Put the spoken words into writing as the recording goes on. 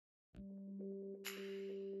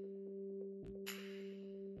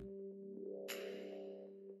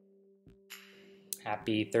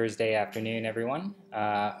Happy Thursday afternoon, everyone.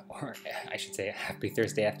 Or I should say, happy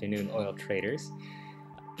Thursday afternoon, oil traders.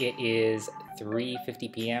 It is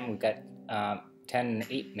 3:50 p.m. We've got 10 and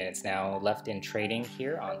 8 minutes now left in trading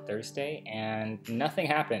here on Thursday, and nothing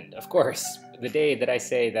happened. Of course, the day that I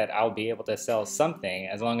say that I'll be able to sell something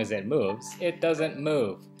as long as it moves, it doesn't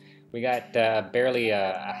move. We got barely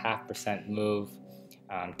a 0.5% move,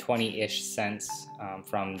 20-ish cents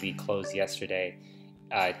from the close yesterday.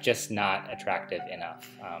 Just not attractive enough.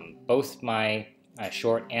 Both my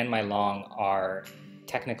short and my long are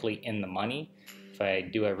technically in the money. If I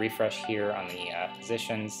do a refresh here on the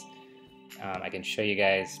positions, I can show you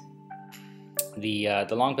guys the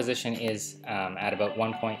long position is at about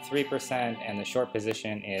 1.3%, and the short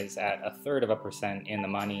position is at 1/3% in the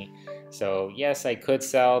money. So yes, I could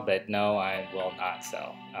sell, but no, I will not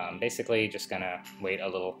sell. Basically, just gonna wait a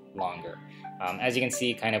little longer. As you can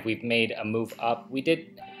see, kind of we've made a move up. We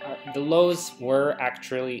did the lows were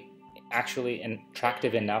actually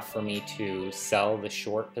attractive enough for me to sell the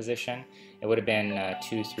short position. It would have been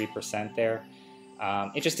 2-3% there.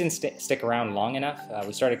 It just didn't stick around long enough.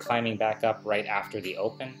 We started climbing back up right after the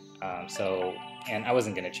open, and I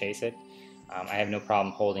wasn't going to chase it. I have no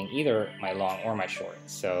problem holding either my long or my short.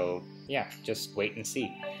 So yeah, just wait and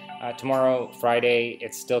see. Tomorrow, Friday,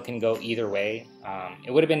 it still can go either way.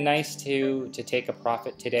 It would have been nice to take a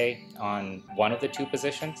profit today on one of the two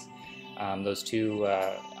positions, those two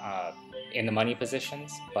in the money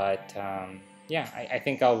positions. But yeah, I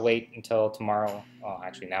think I'll wait until tomorrow. Well,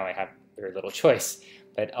 actually, now I have very little choice,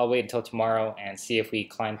 but I'll wait until tomorrow and see if we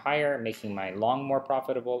climb higher, making my long more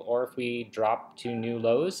profitable, or if we drop to new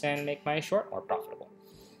lows and make my short more profitable.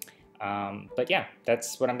 But yeah,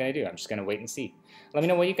 that's what I'm going to do. I'm just going to wait and see. Let me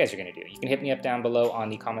know what you guys are going to do. You can hit me up down below on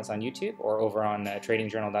the comments on YouTube or over on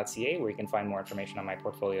TradingJournal.ca, where you can find more information on my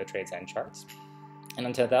portfolio trades and charts. And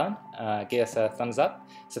until then, give us a thumbs up,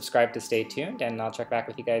 subscribe to stay tuned, and I'll check back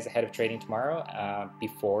with you guys ahead of trading tomorrow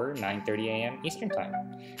before 9:30 a.m. Eastern Time.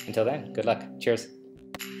 Until then, good luck. Cheers.